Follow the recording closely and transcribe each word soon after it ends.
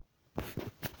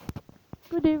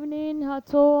Good evening, at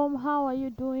home. How are you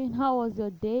doing? How was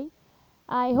your day?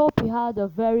 I hope you had a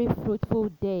very fruitful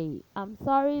day. I'm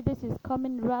sorry this is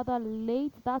coming rather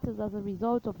late. That is as a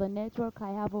result of the network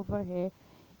I have over here.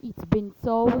 It's been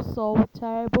so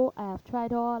terrible. I have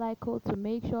tried all I could to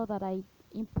make sure that I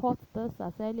import this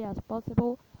as early as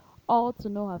possible, all to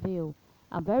no avail.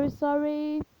 I'm very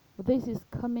sorry this is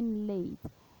coming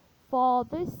late. For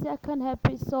this second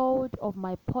episode of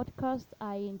my podcast,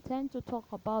 I intend to talk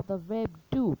about the verb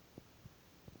do.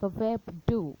 The verb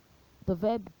do. The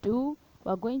verb do,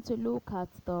 we're going to look at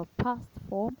the past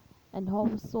form and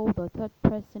also the third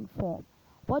person form.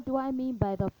 What do I mean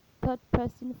by the third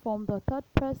person form? The third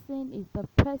person is the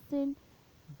person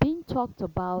being talked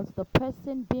about, the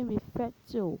person being referred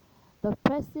to, the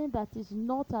person that is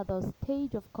not at the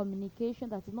stage of communication,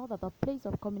 that is not at the place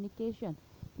of communication.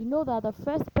 You know that the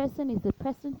first person is the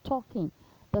person talking,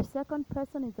 the second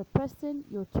person is the person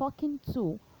you're talking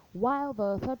to, while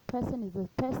the third person is the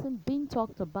person being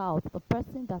talked about, the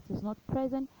person that is not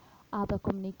present at the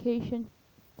communication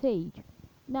stage.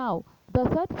 Now, the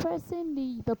third person,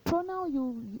 the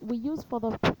pronoun we use for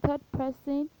the third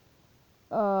person,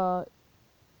 uh,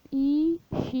 he,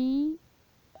 she,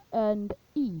 and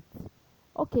it.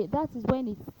 Okay, that is when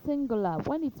it's singular.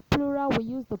 When it's plural, we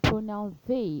use the pronoun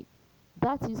they.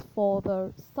 That is for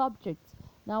the subject.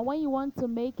 Now, when you want to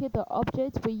make it the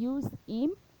object, we use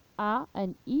him, her,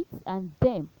 and it, and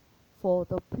them for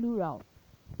the plural.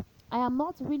 I am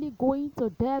not really going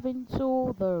to delve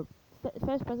into the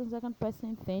first person, second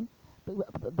person thing,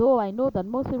 though I know that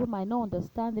most people might not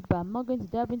understand it, but I'm not going to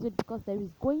delve into it because there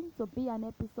is going to be an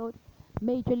episode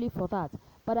majorly for that.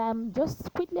 But I'm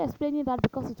just quickly explaining that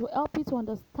because it will help you to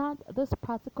understand this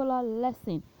particular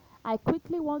lesson. I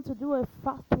quickly want to do a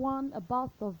fast one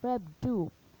about the verb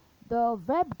do. The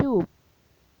verb do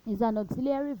is an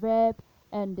auxiliary verb,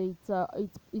 and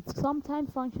it's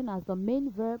sometimes function as the main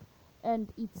verb,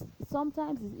 and it is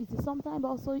sometimes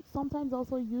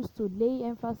also used to lay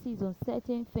emphasis on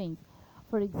certain things.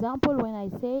 For example, when I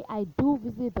say I do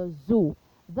visit the zoo,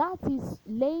 that is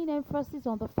laying emphasis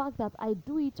on the fact that I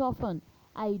do it often,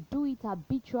 I do it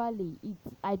habitually.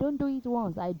 I don't do it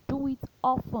once, I do it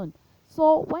often.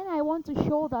 So when I want to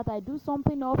show that I do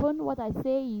something often, what I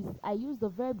say is I use the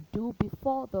verb do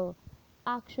before the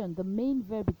action, the main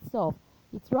verb itself.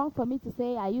 It's wrong for me to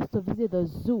say I used to visit the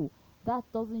zoo. That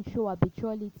doesn't show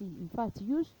habituality. In fact,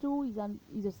 used to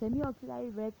is a semi-auxiliary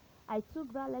verb. I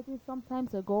took that lesson some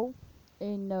times ago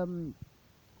in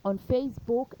on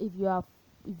Facebook. If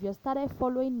you started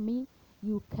following me,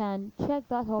 you can check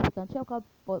that up. You can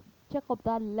check up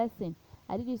that lesson.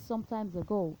 I did it some times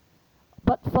ago.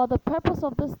 But for the purpose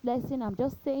of this lesson, I'm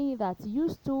just saying that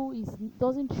used to is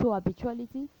doesn't show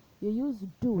habituality. You use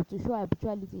do to show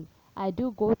habituality. I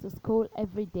do go to school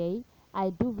every day. I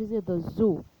do visit the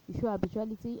zoo. You show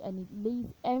habituality and it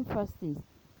lays emphasis.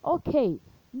 Okay,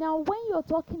 now when you're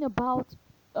talking about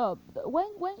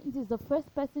when it is the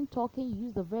first person talking, you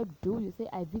use the verb do. You say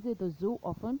I visit the zoo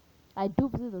often. I do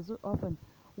visit the zoo often.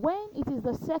 When it is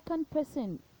the second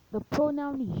person, the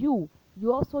pronoun you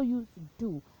also use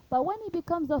do. But when it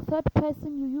becomes the third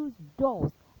person, you use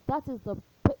does. That is the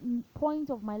point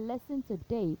of my lesson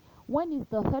today. When it's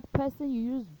the third person, you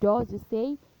use does. You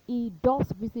say, he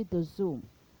does visit the zoo.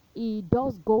 He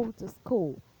does go to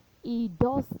school. He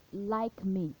does like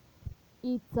me.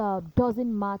 It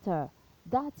doesn't matter.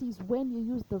 That is when you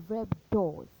use the verb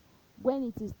does. When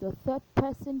it is the third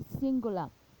person singular.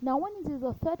 Now, when it is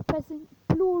the third person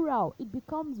plural, it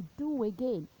becomes do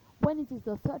again. When it is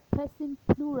the third person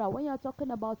plural, when you are talking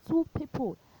about two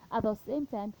people at the same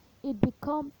time, it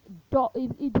becomes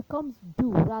it becomes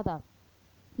do rather.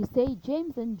 You say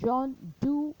James and John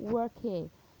do work here.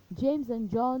 James and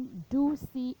John do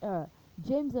see her.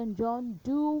 James and John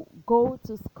do go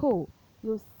to school.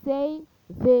 You say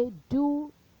they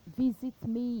do visit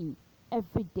me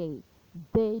every day.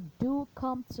 They do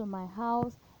come to my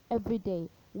house every day.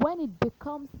 When it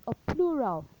becomes a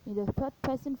plural in the third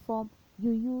person form,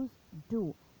 you use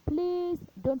do. Please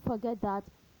don't forget that.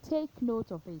 Take note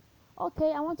of it.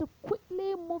 Okay, I want to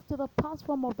quickly move to the past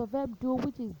form of the verb do,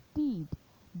 which is did.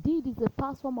 Did is the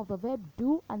past form of the verb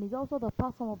do and is also the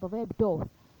past form of the verb does.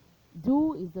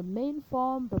 Do is the main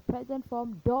form, the present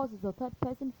form, does is the third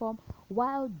person form,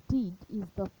 while did is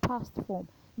the past form.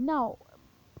 Now,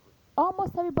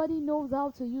 almost everybody knows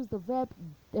how to use the verb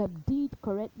did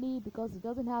correctly because it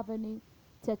doesn't have any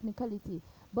technicality.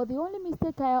 But the only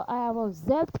mistake I have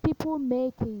observed people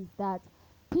make is that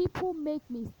people make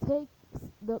mistakes,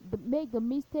 make the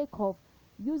mistake of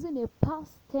using a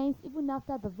past tense even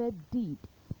after the verb did.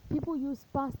 People use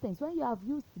past tense. When you have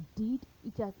used did,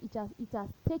 it has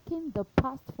taken the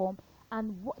past form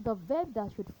and the verb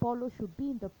that should follow should be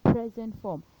in the present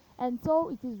form. And so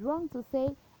it is wrong to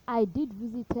say I did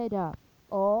visited her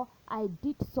or I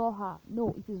did saw her.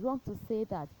 No, it is wrong to say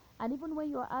that. And even when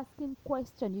you are asking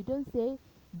question, you don't say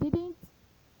didn't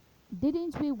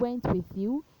didn't we went with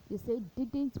you. You say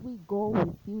didn't we go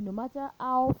with you. No matter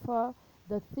how far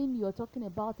the thing you're talking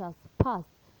about has passed,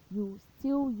 you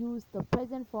still use the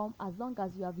present form as long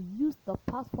as you have used the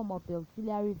past form of the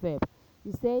auxiliary verb.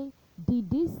 You say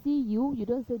did he see you. You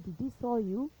don't say did he saw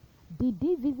you. Did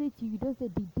he visit you. You don't say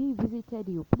did he visited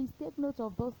you. Please take note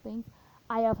of those things.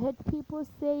 I have heard people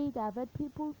say it. I've heard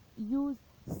people use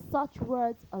such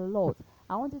words a lot.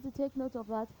 I want you to take note of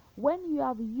that. When you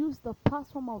have used the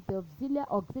past form of the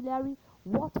auxiliary,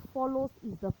 what follows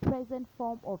is the present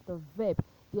form of the verb.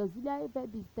 The auxiliary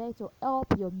verb is there to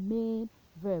help your main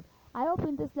verb. I hope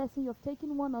in this lesson you've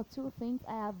taken one or two things.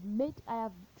 I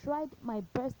have tried my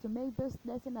best to make this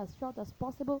lesson as short as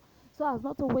possible so as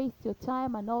not to waste your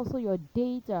time and also your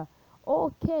data.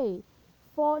 Okay,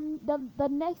 for the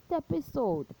next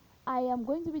episode, I am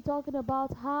going to be talking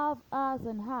about have, as,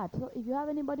 and had. So if you have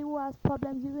anybody who has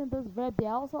problems using this verb, they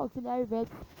are also auxiliary verbs,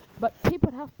 but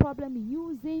people have problem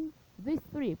using these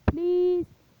three. Please,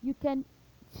 you can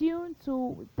tune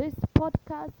to this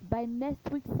podcast by next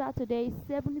week Saturday,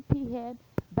 7 p.m.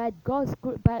 By God's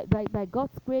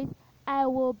grace, I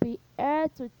will be here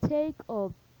to take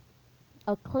a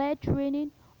clear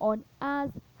training on as,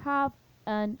 have,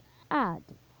 and add.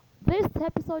 This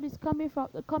episode is coming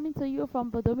to you from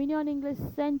the Dominion English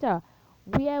Center,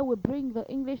 where we bring the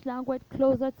English language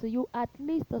closer to you, at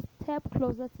least a step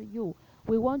closer to you.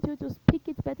 We want you to speak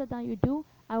it better than you do,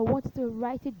 and we want you to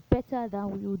write it better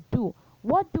than you do.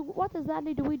 What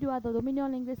exactly do we do at the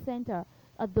Dominion English Center?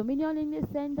 At Dominion English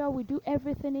Center, we do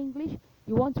everything English.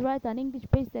 You want to write an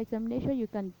English-based examination, you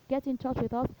can get in touch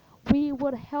with us. We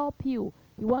would help you.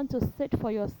 You want to sit for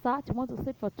your SAT, you want to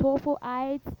sit for TOEFL,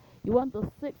 IELTS, you want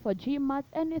to sit for GMAT,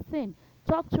 anything.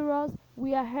 Talk to us.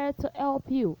 We are here to help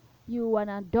you. You are an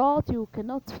adult, you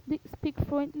cannot speak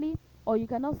fluently, or you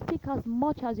cannot speak as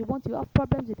much as you want, you have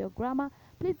problems with your grammar,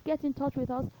 please get in touch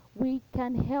with us. We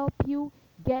can help you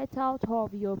get out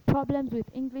of your problems with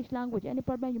English language. Any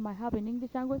problem you might have in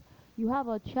English language, you have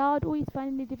a child who is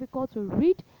finding it difficult to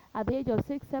read at the age of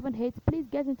 6, 7, 8, please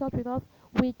get in touch with us.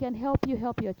 We can help you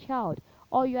help your child.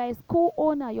 Or you are a school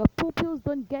owner, your pupils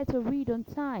don't get to read on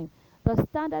time. The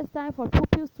standard time for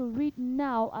pupils to read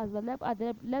now at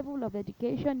the level of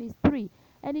education is 3.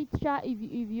 Any child,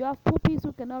 if you have pupils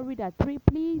who cannot read at 3,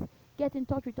 please get in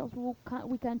touch with us.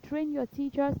 We can train your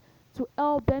teachers to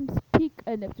help them speak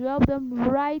and to help them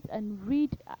write and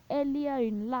read earlier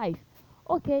in life.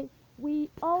 Okay, we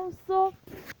also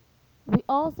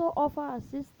offer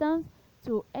assistance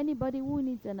to anybody who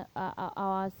needs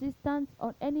our assistance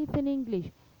on anything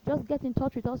English. Just get in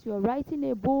touch with us. You're writing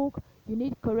a book, you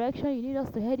need correction, you need us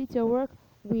to edit your work.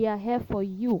 We are here for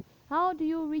you. How do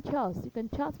you reach us? You can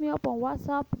chat me up on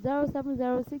WhatsApp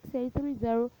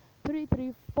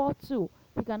 07068303342.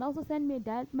 You can also send me a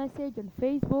direct message on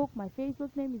Facebook. My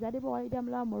Facebook name is Adebo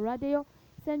Aidamla Moradeo.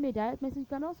 Send me a direct message. You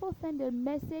can also send a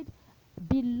message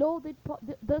below this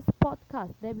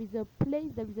podcast. There is a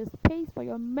place, there is a space for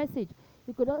your message.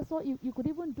 You could also you could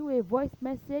even do a voice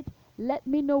message. Let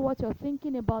me know what you're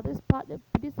thinking about this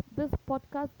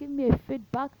podcast. Give me a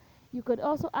feedback. You could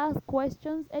also ask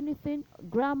questions, anything,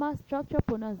 grammar, structure,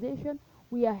 pronunciation.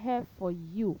 We are here for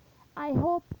you. I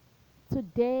hope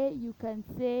today you can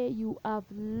say you have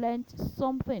learned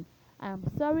something. I'm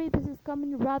sorry this is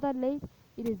coming rather late.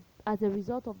 It is as a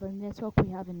result of the network we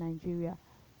have in Nigeria.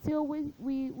 Till we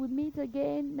meet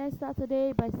again next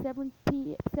Saturday by 7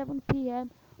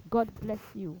 p.m. God bless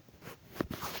you.